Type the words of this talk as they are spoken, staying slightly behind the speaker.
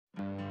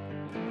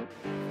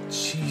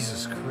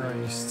Jesus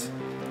Christ.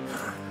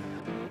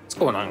 What's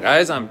going on,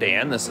 guys? I'm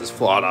Dan. This is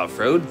Flawed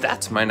Off-Road.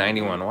 That's my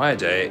 91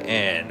 YJ,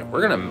 and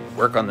we're gonna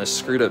work on this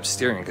screwed up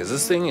steering because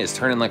this thing is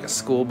turning like a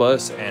school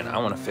bus and I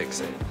want to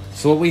fix it.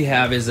 So what we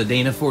have is a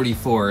Dana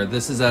 44.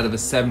 This is out of a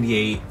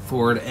 78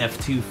 Ford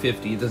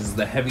F250. This is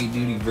the heavy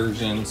duty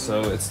version,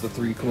 so it's the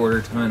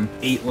 3/4 ton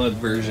 8 lug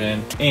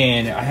version,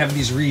 and I have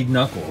these reed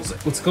knuckles.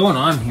 What's going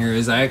on here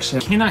is I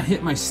actually cannot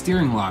hit my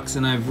steering locks,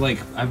 and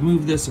I've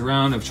moved this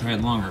around. I've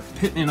tried longer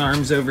pitman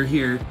arms over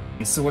here.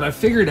 So what I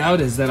figured out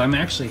is that I'm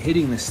actually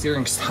hitting the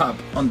steering stop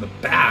on the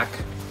back,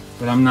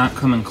 but I'm not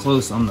coming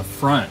close on the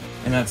front.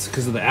 And that's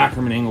because of the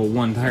Ackerman angle.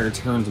 One tire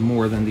turns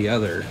more than the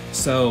other.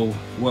 So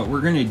what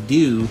we're gonna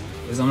do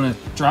is I'm gonna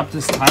drop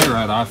this tie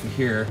rod off of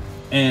here,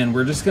 and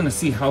we're just gonna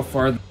see how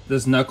far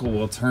this knuckle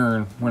will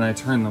turn when I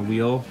turn the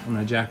wheel. I'm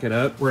gonna jack it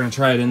up. We're gonna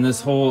try it in this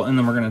hole, and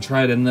then we're gonna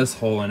try it in this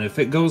hole. And if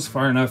it goes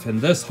far enough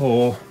in this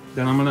hole,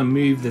 then I'm gonna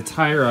move the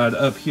tie rod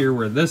up here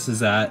where this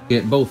is at,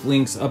 get both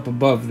links up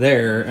above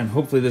there, and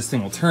hopefully this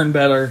thing will turn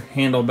better,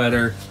 handle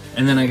better,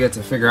 and then I get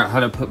to figure out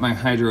how to put my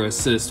hydro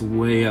assist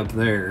way up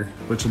there,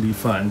 which will be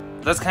fun.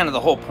 That's kind of the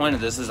whole point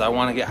of this, is I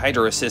wanna get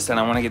hydro assist and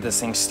I wanna get this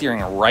thing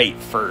steering right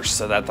first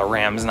so that the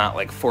ram's not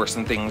like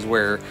forcing things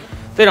where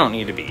they don't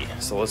need to be.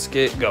 So let's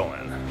get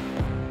going.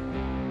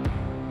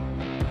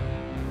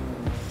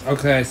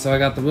 Okay, so I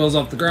got the wheels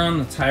off the ground,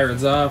 the tie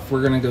rod's off.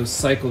 We're gonna go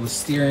cycle the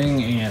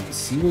steering and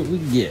see what we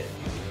get.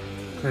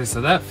 Okay,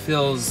 so that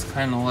feels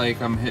kind of like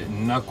I'm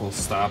hitting knuckle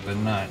stop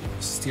and not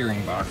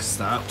steering box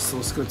stop. So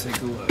let's go take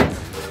a look.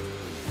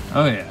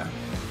 Oh yeah,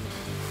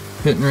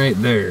 hitting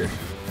right there.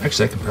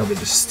 Actually, I can probably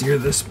just steer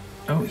this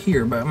out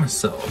here by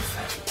myself.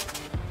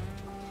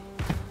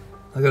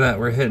 Look at that,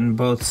 we're hitting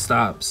both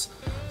stops.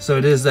 So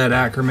it is that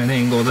Ackerman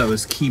angle that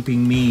was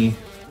keeping me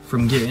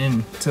from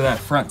getting to that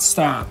front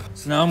stop.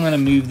 So now I'm gonna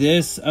move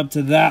this up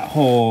to that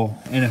hole,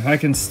 and if I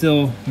can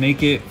still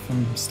make it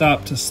from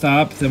stop to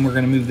stop, then we're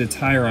gonna move the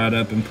tie rod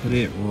up and put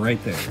it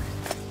right there.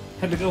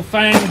 Had to go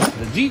find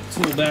the Jeep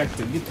tool back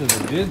to get to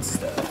the good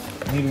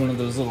stuff. I need one of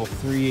those little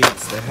 3/8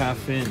 to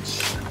 1/2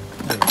 inch.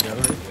 There we go,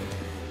 right there.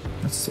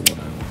 That's the one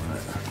I want.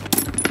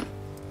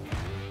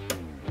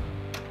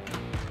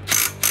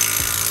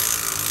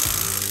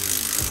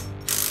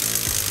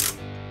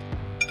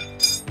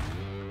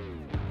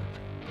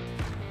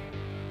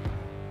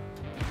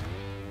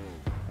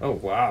 Oh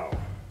wow.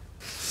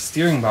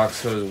 Steering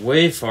box goes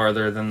way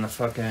farther than the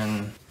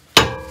fucking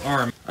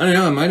arm. I don't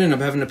know, I might end up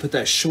having to put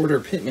that shorter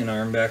pitman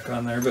arm back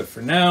on there, but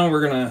for now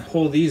we're gonna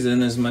hold these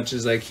in as much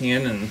as I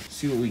can and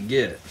see what we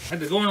get. I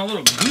had to go on a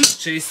little goose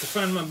chase to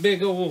find my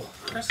big old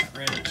crescent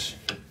wrench.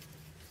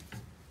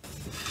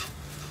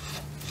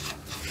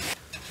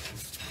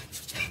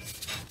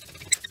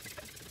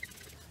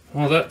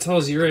 Well, that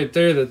tells you right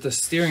there that the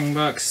steering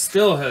box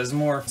still has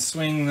more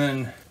swing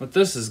than what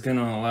this is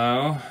gonna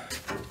allow.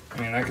 I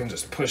mean, I can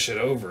just push it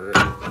over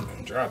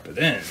and drop it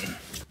in.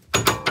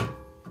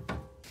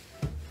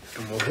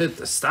 And we'll hit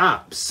the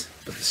stops,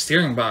 but the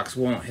steering box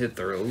won't hit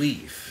the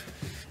relief.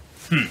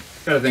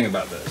 Gotta think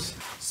about this.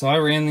 So I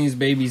ran these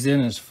babies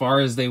in as far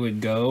as they would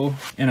go,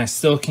 and I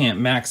still can't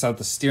max out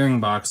the steering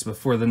box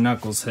before the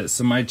knuckles hit.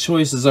 So my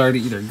choices are to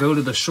either go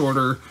to the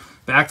shorter,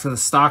 back to the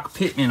stock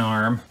pitman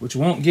arm, which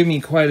won't give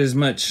me quite as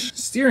much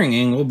steering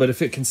angle, but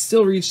if it can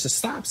still reach the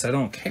stops, I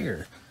don't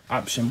care.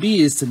 Option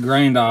B is to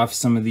grind off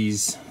some of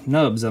these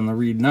nubs on the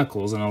reed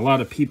knuckles, and a lot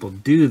of people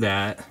do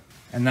that,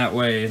 and that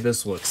way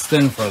this will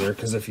extend further,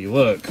 because if you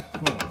look,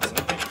 hold on a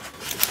second.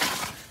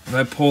 If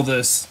I pull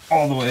this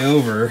all the way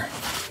over,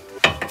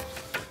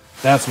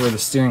 that's where the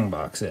steering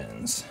box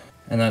ends,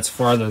 and that's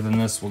farther than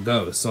this will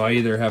go. So I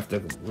either have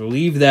to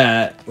relieve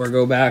that or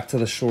go back to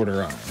the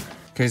shorter arm.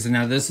 Okay, so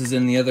now this is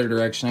in the other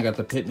direction. I got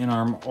the pitman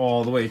arm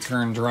all the way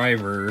turned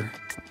driver,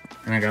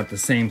 and I got the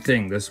same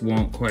thing. This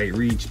won't quite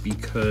reach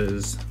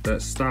because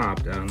that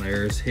stop down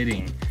there is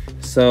hitting.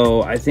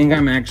 So I think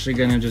I'm actually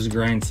gonna just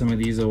grind some of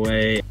these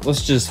away.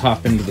 Let's just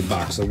hop into the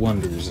box of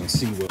wonders and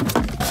see what we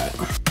got.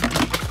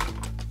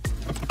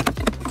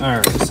 All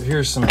right, so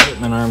here's some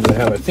pitman arms I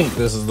have. I think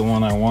this is the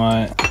one I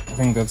want. I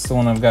think that's the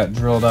one I've got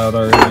drilled out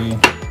already.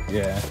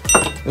 Yeah,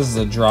 this is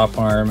a drop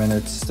arm and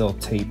it's still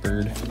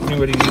tapered.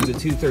 Anybody needs a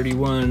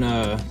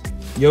 231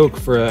 yoke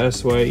for a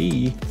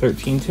SYE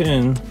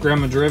 1310.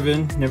 Grandma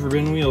driven, never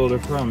been wheeled, I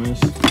promise.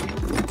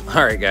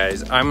 All right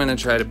guys, I'm gonna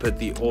try to put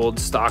the old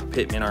stock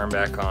pitman arm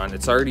back on.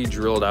 It's already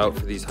drilled out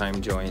for these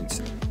heim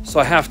joints, so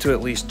I have to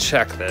at least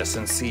check this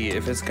and see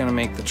if it's gonna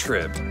make the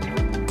trip.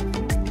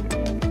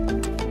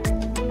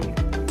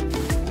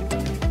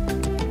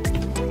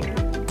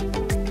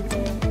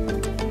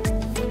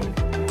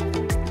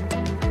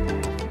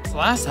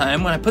 Last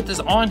time when I put this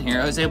on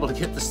here, I was able to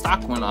get the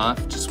stock one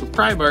off just with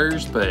pry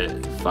bars, but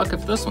fuck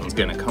if this one's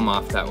gonna come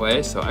off that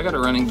way, so I gotta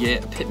run and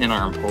get a pitman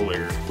arm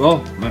puller.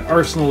 Well, my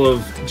arsenal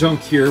of junk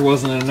here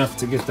wasn't enough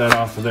to get that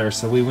off of there,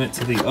 so we went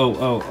to the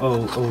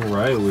O'Reilly's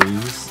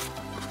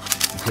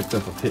and picked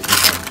up a pitman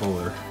arm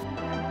puller.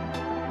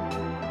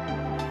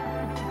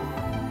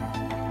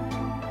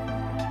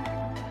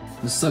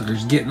 This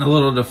sucker's getting a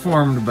little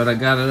deformed, but I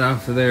got it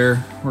off of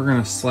there. We're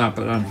gonna slap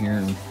it on here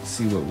and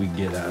see what we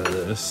get out of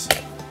this.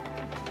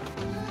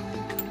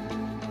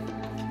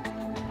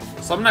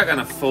 So I'm not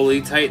gonna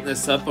fully tighten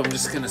this up, I'm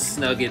just gonna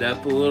snug it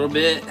up a little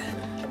bit.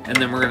 And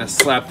then we're gonna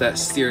slap that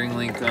steering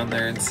link on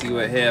there and see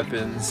what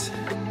happens.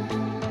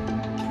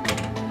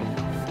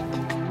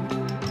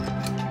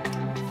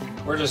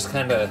 We're just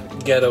kinda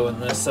ghettoing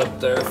this up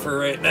there for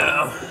right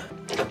now.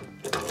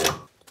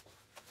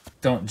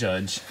 Don't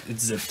judge,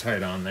 it's zip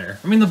tied on there.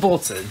 I mean, the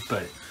bolt's in,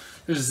 but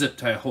there's a zip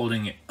tie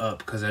holding it up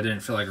because I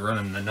didn't feel like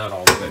running the nut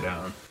all the way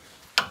down.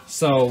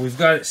 So we've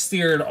got it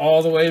steered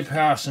all the way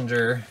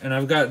passenger, and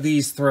I've got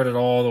these threaded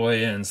all the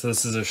way in, so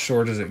this is as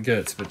short as it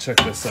gets, but check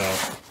this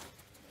out.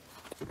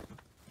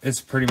 It's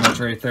pretty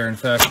much right there. In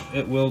fact,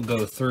 it will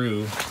go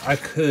through. I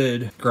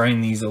could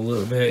grind these a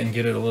little bit and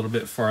get it a little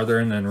bit farther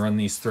and then run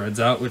these threads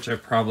out, which I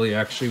probably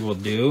actually will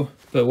do.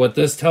 But what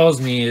this tells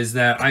me is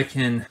that I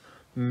can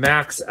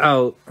max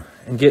out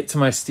and get to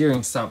my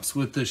steering stops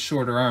with this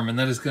shorter arm, and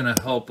that is going to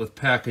help with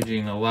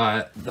packaging a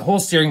lot. The whole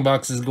steering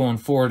box is going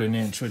forward an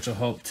inch, which will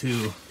help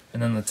too.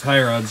 And then the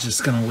tie rod's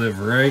just going to live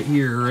right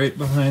here, right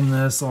behind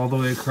this, all the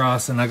way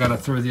across, and I got to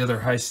throw the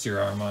other high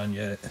steer arm on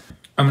yet.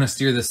 I'm going to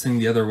steer this thing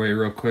the other way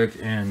real quick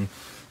and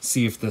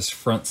see if this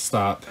front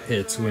stop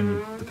hits when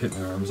the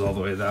pitman arm's all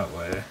the way that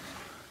way.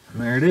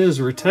 And there it is,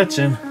 we're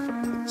touching.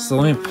 So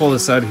let me pull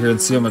this out here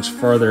and see how much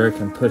farther I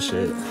can push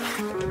it.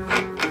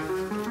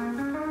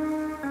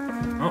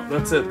 Oh,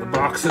 that's it, the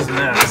box is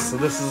masked, so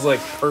this is like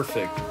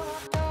perfect.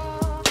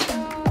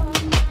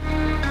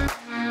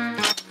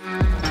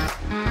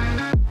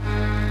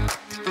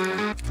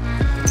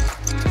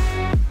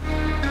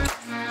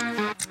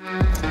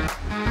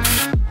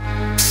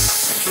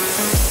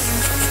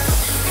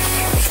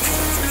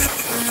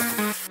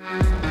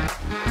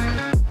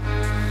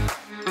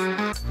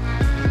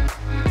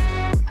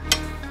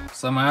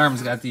 So my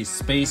arm's got these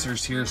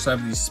spacers here, so I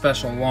have these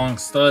special long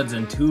studs,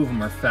 and 2 of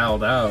them are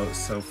fouled out.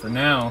 So for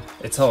now,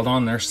 it's held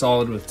on there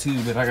solid with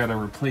 2, but I gotta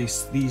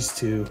replace these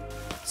 2.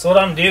 So what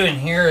I'm doing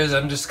here is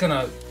I'm just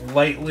gonna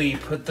lightly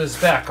put this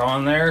back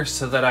on there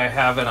so that I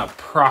have an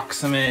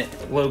approximate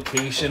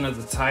location of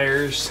the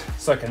tires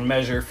so I can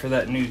measure for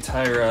that new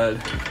tie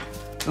rod.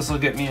 This will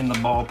get me in the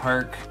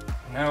ballpark.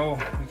 Now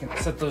we can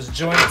set those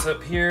joints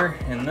up here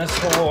in this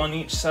hole on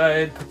each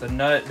side, put the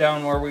nut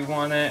down where we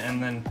want it,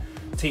 and then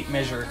tape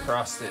measure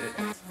across it.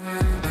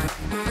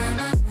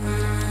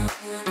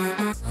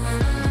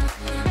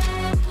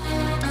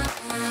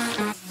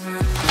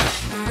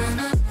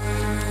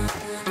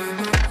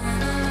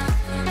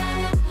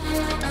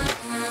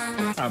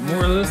 Got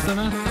more of this than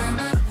I thought.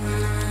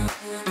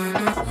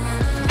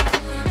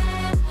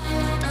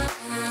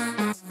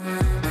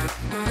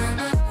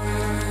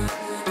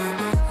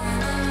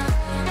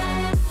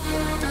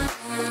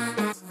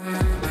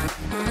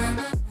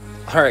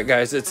 Alright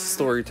guys, it's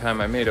story time.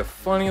 I made a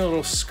funny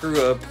little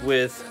screw up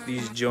with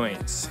these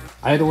joints.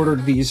 I had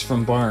ordered these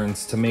from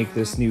Barnes to make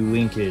this new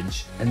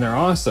linkage, and they're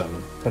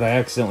awesome, but I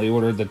accidentally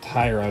ordered the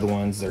tie rod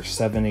ones. They're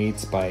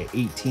 7/8 by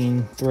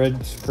 18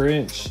 threads per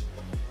inch,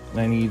 and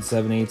I need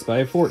 7/8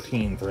 by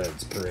 14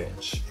 threads per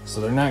inch.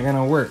 So they're not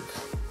gonna work.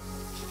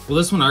 Well,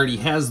 this one already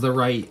has the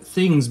right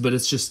things, but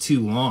it's just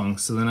too long,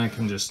 so then I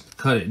can just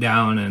cut it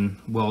down and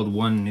weld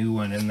one new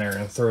one in there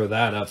and throw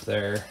that up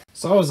there.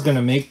 So I was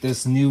gonna make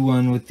this new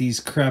one with these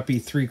crappy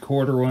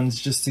 3/4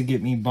 ones just to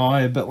get me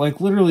by, but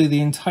like literally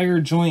the entire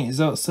joint is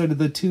outside of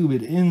the tube.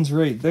 It ends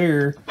right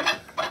there,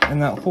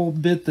 and that whole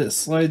bit that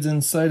slides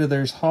inside of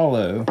there's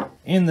hollow,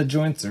 and the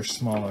joints are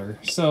smaller.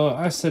 So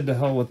I said to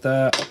hell with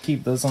that, I'll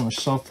keep those on the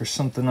shelf for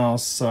something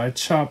else. So I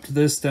chopped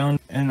this down,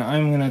 and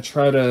I'm gonna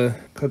try to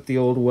cut the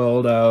old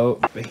weld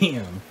out.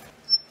 Bam!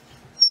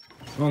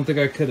 I don't think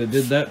I could have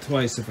did that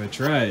twice if I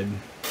tried.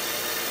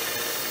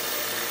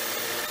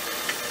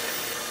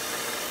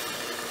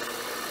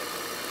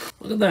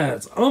 Look at that,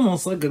 it's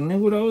almost like I knew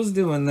what I was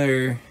doing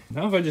there.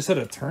 Now if I just had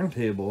a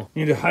turntable. I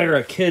need to hire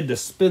a kid to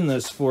spin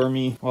this for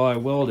me while I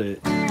weld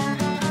it.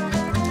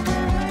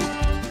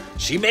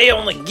 She may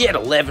only get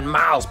 11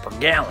 miles per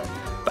gallon,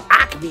 but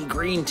I could be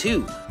green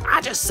too. I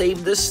just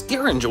saved this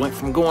steering joint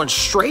from going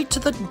straight to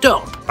the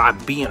dump by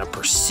being a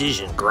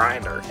precision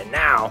grinder. And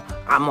now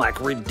I'm like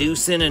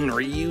reducing and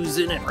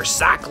reusing and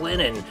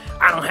recycling, and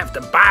I don't have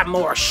to buy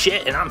more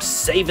shit, and I'm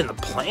saving the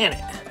planet.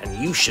 And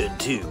you should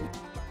too.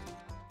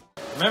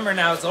 Remember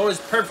now, it's always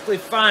perfectly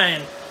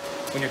fine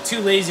when you're too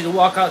lazy to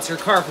walk out to your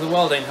car for the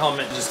welding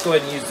helmet. Just go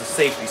ahead and use the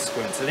safety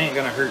squints. It ain't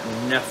gonna hurt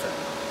nothing.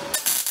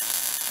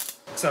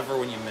 Except for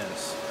when you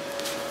miss.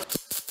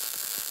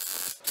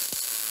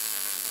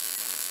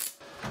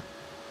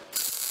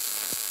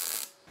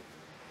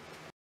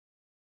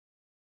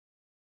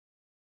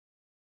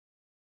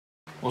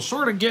 Well,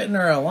 short of getting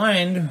her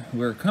aligned,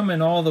 we're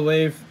coming all the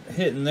way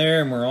hitting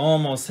there, and we're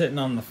almost hitting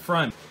on the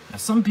front. Now,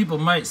 some people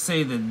might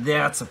say that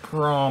that's a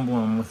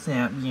problem with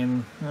that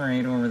being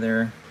right over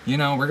there. You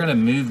know, we're gonna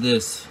move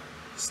this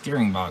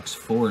steering box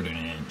forward an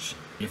inch.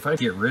 If I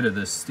get rid of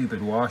this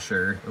stupid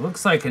washer, it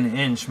looks like an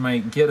inch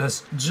might get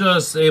us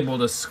just able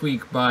to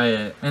squeak by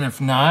it. And if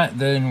not,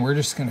 then we're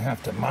just gonna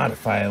have to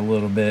modify it a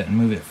little bit and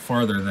move it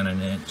farther than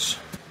an inch.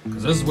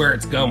 Because this is where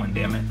it's going,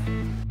 damn it.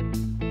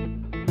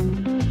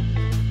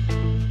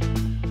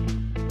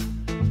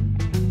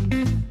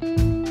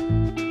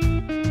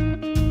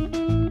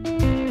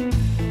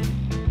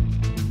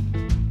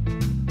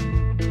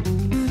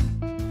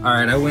 All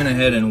right, I went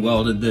ahead and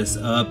welded this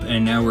up,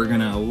 and now we're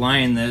gonna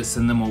align this,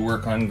 and then we'll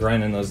work on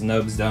grinding those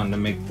nubs down to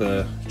make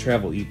the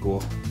travel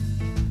equal.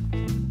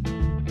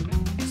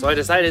 So I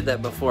decided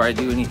that before I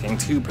do anything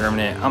too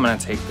permanent, I'm gonna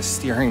take the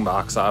steering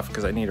box off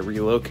because I need to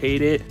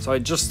relocate it. So I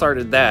just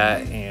started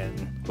that,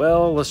 and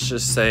well, let's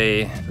just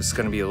say this is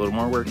gonna be a little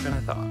more work than I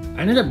thought.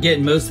 I ended up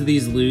getting most of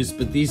these loose,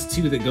 but these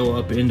two that go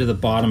up into the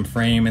bottom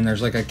frame, and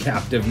there's like a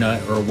captive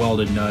nut or a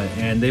welded nut,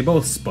 and they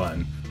both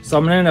spun. So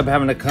I'm gonna end up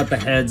having to cut the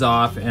heads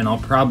off, and I'll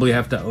probably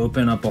have to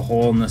open up a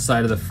hole in the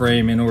side of the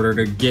frame in order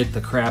to get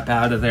the crap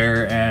out of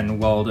there and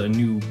weld a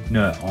new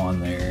nut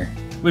on there.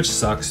 Which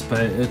sucks, but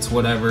it's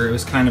whatever. It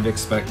was kind of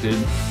expected.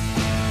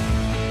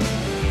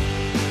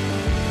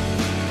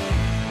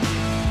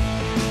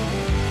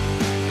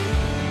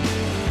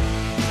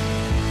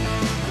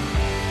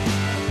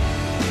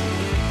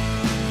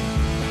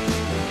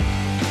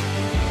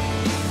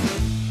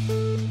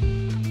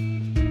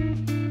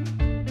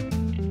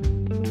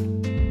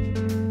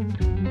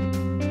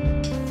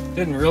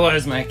 Didn't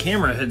realize my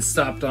camera had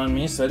stopped on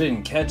me, so I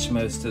didn't catch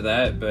most of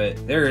that,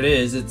 but there it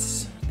is.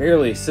 It's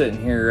barely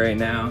sitting here right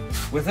now.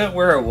 With it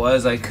where it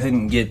was, I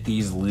couldn't get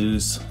these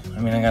loose. I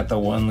mean, I got the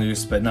one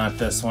loose, but not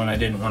this one. I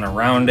didn't want to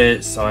round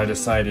it, so I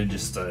decided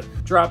just to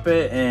drop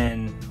it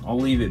and I'll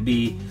leave it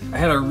be. I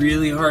had a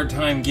really hard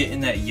time getting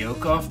that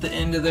yoke off the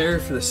end of there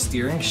for the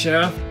steering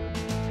shaft.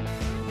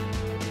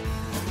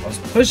 I was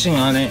pushing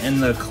on it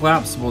and the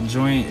collapsible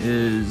joint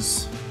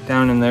is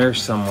down in there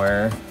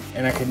somewhere,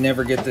 and I could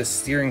never get this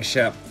steering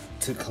shaft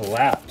to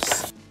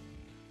collapse.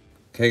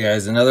 Okay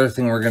guys, another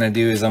thing we're gonna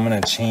do is I'm gonna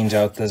change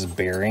out this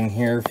bearing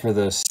here for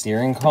the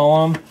steering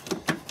column.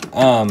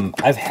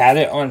 I've had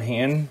it on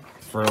hand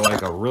for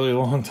like a really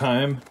long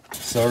time,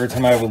 so every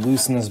time I would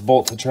loosen this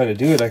bolt to try to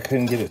do it, I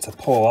couldn't get it to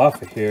pull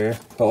off of here.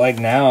 But like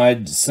now,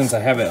 since I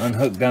have it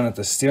unhooked down at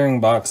the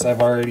steering box,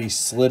 I've already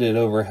slid it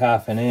over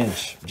 1/2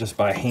 inch just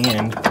by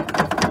hand.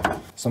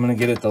 So I'm gonna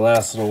get it the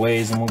last little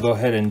ways, and we'll go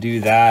ahead and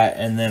do that,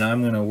 and then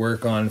I'm gonna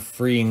work on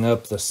freeing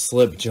up the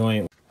slip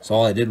joint. So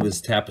all I did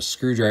was tap a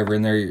screwdriver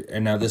in there,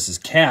 and now this is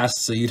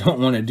cast, so you don't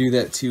want to do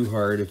that too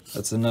hard.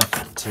 That's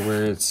enough to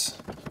where it's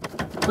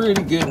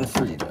pretty good and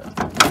freed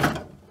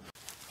up.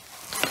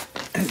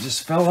 It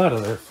just fell out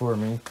of there for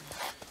me.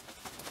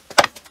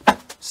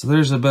 So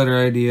there's a better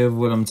idea of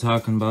what I'm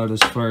talking about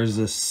as far as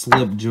this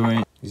slip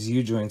joint. These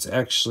U-joints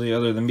actually,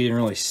 other than being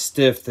really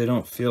stiff, they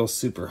don't feel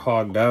super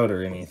hogged out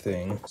or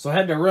anything. So I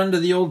had to run to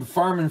the old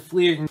farm and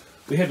fleet, and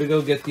we had to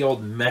go get the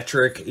old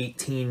metric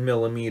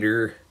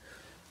 18mm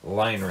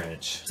line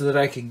wrench so that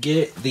I could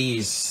get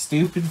these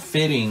stupid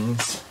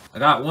fittings. I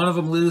got one of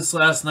them loose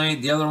last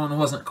night, the other one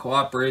wasn't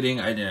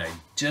cooperating. I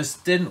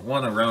just didn't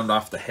want to round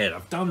off the head.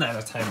 I've done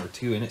that a time or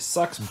two and it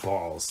sucks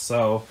balls,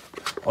 so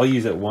I'll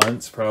use it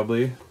once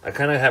probably. I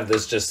kind of have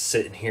this just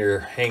sitting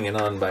here hanging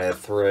on by a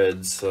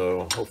thread,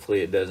 so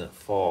hopefully it doesn't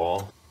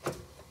fall.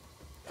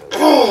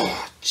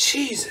 Oh,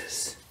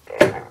 Jesus.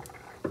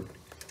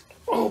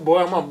 Oh boy,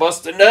 I'm gonna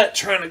bust a nut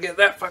trying to get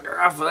that fucker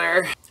off of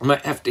there. I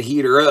might have to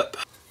heat her up.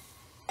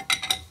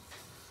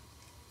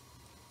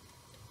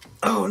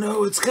 Oh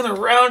no, it's gonna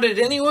round it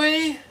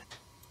anyway?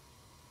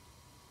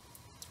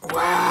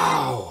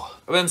 Wow.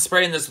 I've been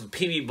spraying this with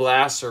PB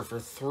Blaster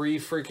for 3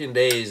 freaking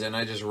days, and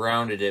I just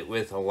rounded it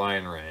with a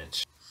line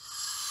wrench.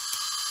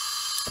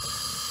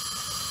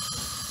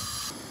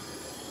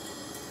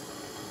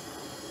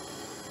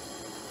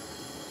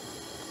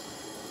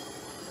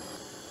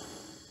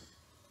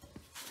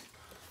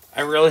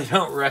 I really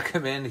don't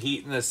recommend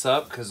heating this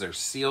up because there's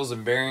seals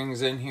and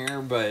bearings in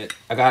here, but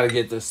I gotta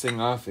get this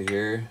thing off of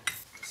here.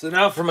 So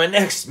now for my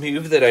next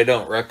move that I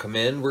don't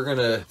recommend, we're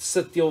gonna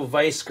set the old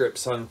vice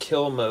grips on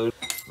kill mode.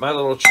 My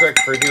little trick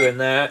for doing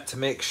that to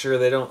make sure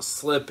they don't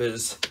slip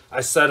is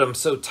I set them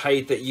so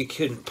tight that you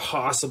couldn't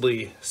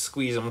possibly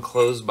squeeze them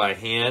closed by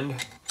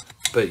hand,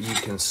 but you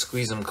can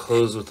squeeze them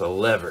closed with a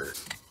lever.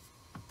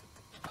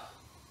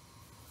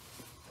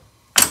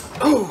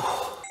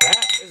 Oh,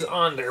 that is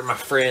on there, my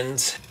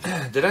friends.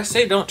 Did I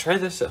say don't try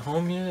this at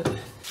home yet?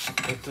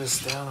 Put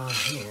this down on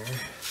here.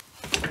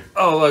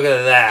 Oh, look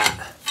at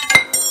that.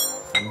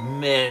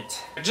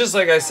 Mint. Just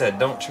like I said,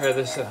 don't try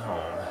this at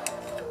home.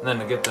 And then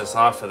to get this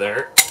off of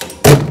there, you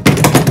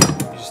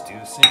just do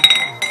the same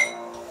thing.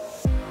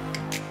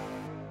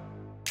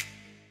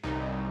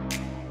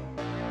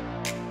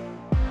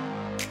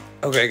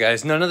 Okay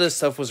guys, none of this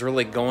stuff was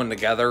really going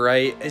together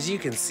right. As you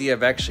can see,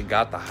 I've actually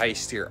got the high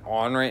steer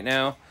on right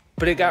now,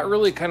 but it got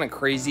really kind of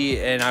crazy,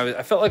 and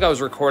I felt like I was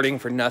recording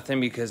for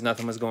nothing because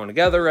nothing was going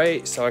together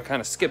right, so I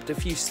kind of skipped a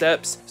few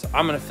steps. So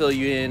I'm gonna fill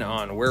you in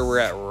on where we're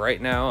at right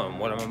now and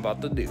what I'm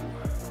about to do.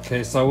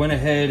 Okay, so I went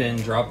ahead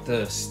and dropped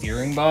the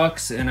steering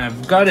box, and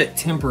I've got it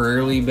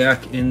temporarily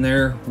back in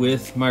there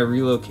with my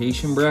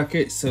relocation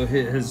bracket, so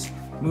it has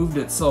moved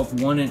itself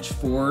 1 inch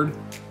forward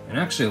and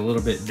actually a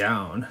little bit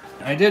down.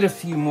 I did a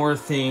few more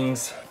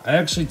things. I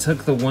actually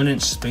took the 1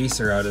 inch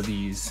spacer out of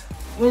these,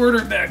 lowered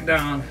it back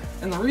down,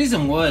 and the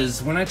reason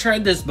was when I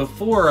tried this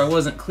before, I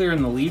wasn't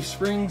clearing the leaf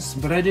springs,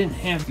 but I didn't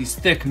have these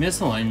thick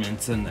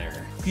misalignments in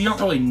there. You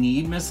don't really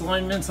need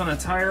misalignments on a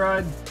tie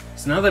rod,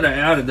 so now that I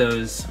added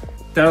those,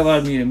 that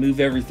allowed me to move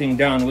everything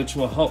down, which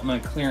will help my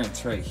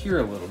clearance right here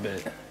a little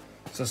bit.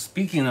 So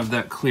speaking of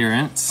that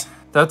clearance,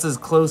 that's as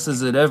close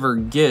as it ever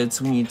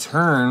gets. When you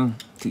turn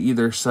to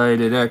either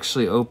side, it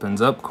actually opens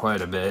up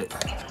quite a bit.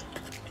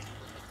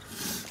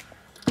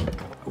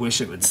 I wish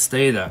it would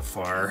stay that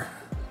far.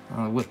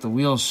 With the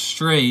wheels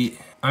straight,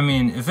 I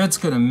mean, if it's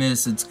gonna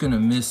miss, it's gonna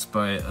miss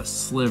by a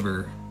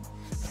sliver.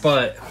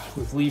 But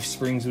with leaf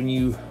springs, when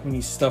you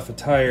stuff a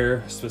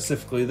tire,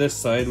 specifically this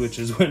side, which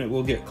is when it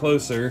will get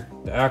closer,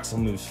 the axle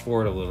moves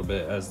forward a little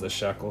bit as the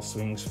shackle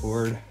swings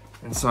forward.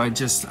 And so I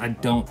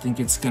don't think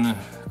it's gonna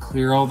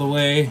clear all the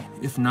way.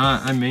 If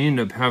not, I may end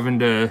up having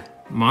to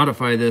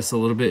modify this a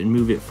little bit and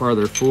move it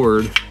farther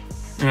forward.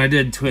 And I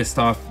did twist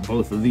off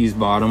both of these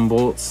bottom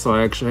bolts, so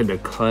I actually had to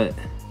cut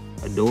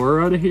a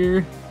door out of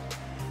here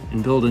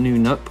and build a new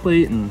nut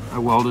plate, and I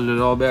welded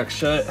it all back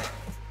shut.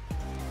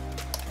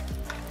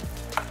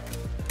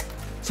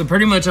 So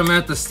pretty much I'm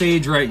at the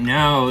stage right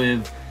now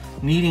of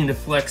needing to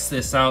flex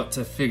this out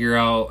to figure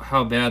out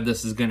how bad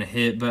this is gonna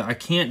hit, but I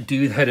can't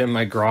do that in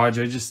my garage.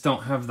 I just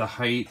don't have the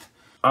height.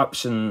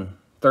 Option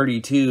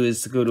 32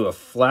 is to go to a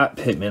flat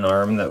pitman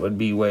arm that would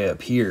be way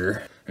up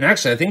here. And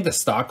actually, I think the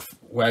stock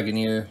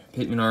Wagoneer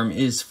pitman arm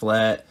is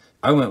flat.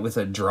 I went with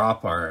a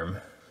drop arm.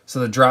 So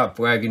the drop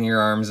Wagoneer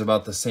arm is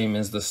about the same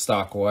as the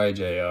stock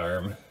YJ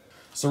arm.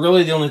 So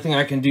really the only thing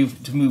I can do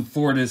to move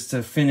forward is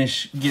to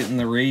finish getting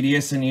the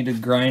radius. I need to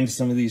grind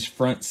some of these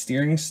front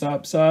steering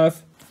stops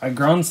off. I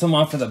ground some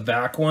off of the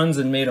back ones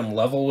and made them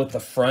level with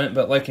the front,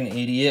 but like an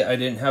idiot, I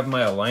didn't have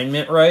my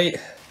alignment right.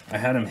 I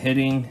had them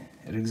hitting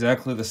at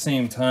exactly the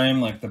same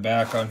time, like the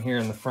back on here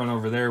and the front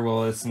over there.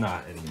 Well, it's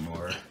not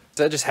anymore.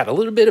 So I just had a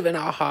little bit of an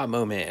aha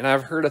moment, and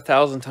I've heard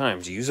 1,000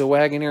 times, use a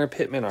Wagoneer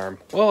pitman arm.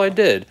 Well, I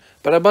did,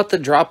 but I bought the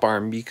drop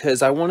arm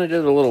because I wanted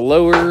it a little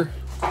lower.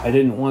 I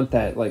didn't want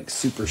that like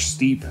super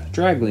steep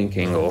drag link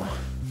angle.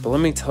 But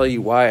let me tell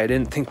you why I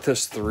didn't think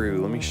this through.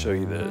 Let me show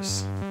you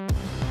this.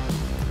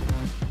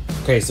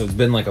 Okay, so it's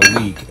been like a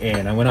week,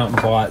 and I went out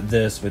and bought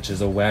this, which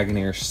is a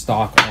Wagoneer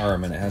stock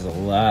arm, and it has a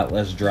lot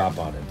less drop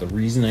on it. The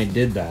reason I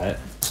did that,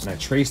 and I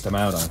traced them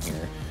out on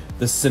here,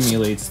 this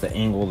simulates the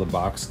angle the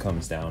box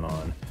comes down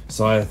on.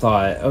 So I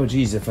thought, oh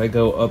geez, if I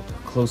go up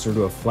closer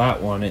to a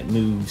flat one, it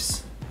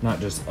moves not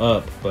just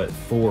up, but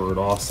forward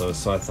also.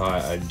 So I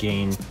thought I'd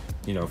gain,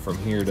 you know, from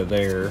here to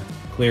there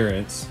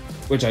clearance,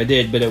 which I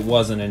did, but it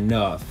wasn't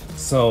enough.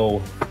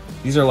 So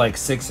these are like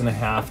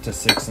 6.5 to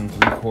 6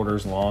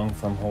 3/4 long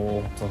from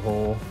hole to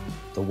hole.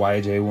 The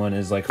YJ one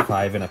is like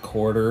 5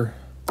 1/4.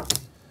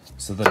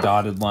 So the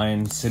dotted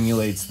line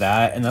simulates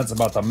that, and that's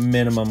about the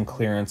minimum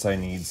clearance I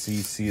need. So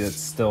you see it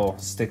still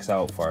sticks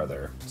out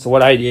farther. So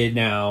what I did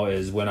now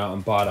is went out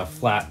and bought a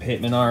flat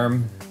pitman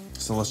arm.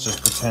 So let's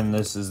just pretend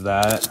this is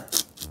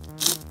that.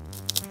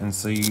 And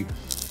so I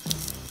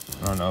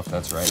don't know if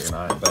that's right or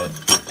not, but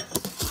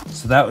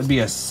so that would be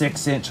a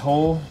 6-inch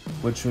hole,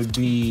 which would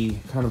be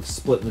kind of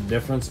splitting the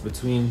difference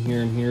between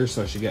here and here.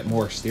 So I should get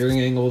more steering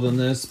angle than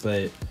this,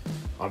 but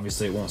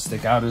obviously it won't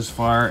stick out as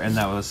far. And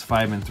that was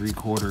 5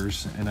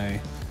 3/4. And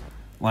I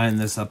lined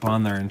this up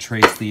on there and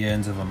traced the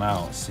ends of them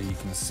out. So you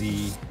can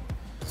see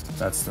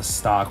that's the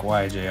stock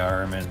YJ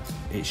arm, and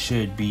it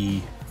should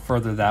be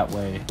further that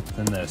way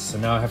than this. So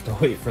now I have to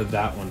wait for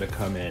that one to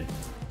come in.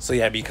 So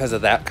yeah, because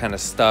of that kind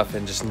of stuff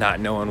and just not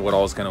knowing what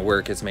all is gonna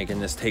work, it's making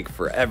this take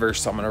forever.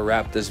 So I'm gonna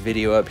wrap this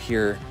video up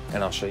here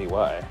and I'll show you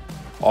why.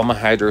 All my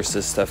hydro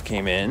assist stuff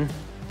came in.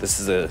 This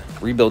is a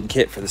rebuild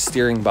kit for the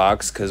steering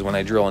box, because when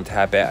I drill and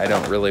tap it, I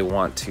don't really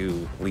want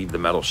to leave the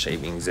metal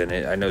shavings in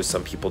it. I know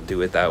some people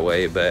do it that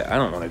way, but I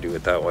don't want to do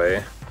it that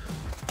way.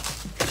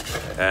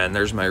 And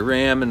there's my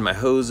ram and my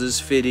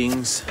hoses,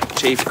 fittings,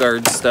 chafe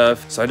guard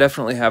stuff. So I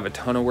definitely have a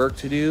ton of work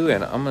to do,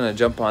 and I'm gonna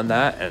jump on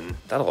that, and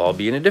that'll all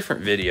be in a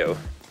different video.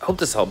 I hope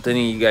this helped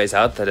any of you guys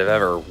out that have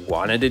ever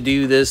wanted to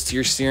do this to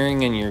your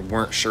steering and you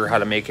weren't sure how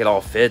to make it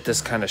all fit. This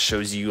kind of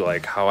shows you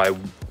like how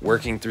I'm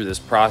working through this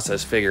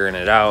process, figuring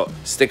it out.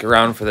 Stick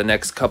around for the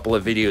next couple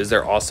of videos.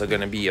 They're also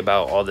going to be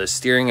about all this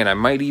steering, and I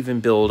might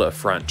even build a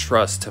front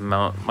truss to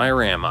mount my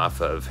ram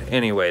off of.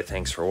 Anyway,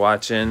 thanks for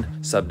watching.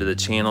 Sub to the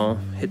channel,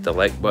 hit the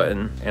like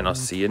button, and I'll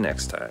see you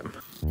next time.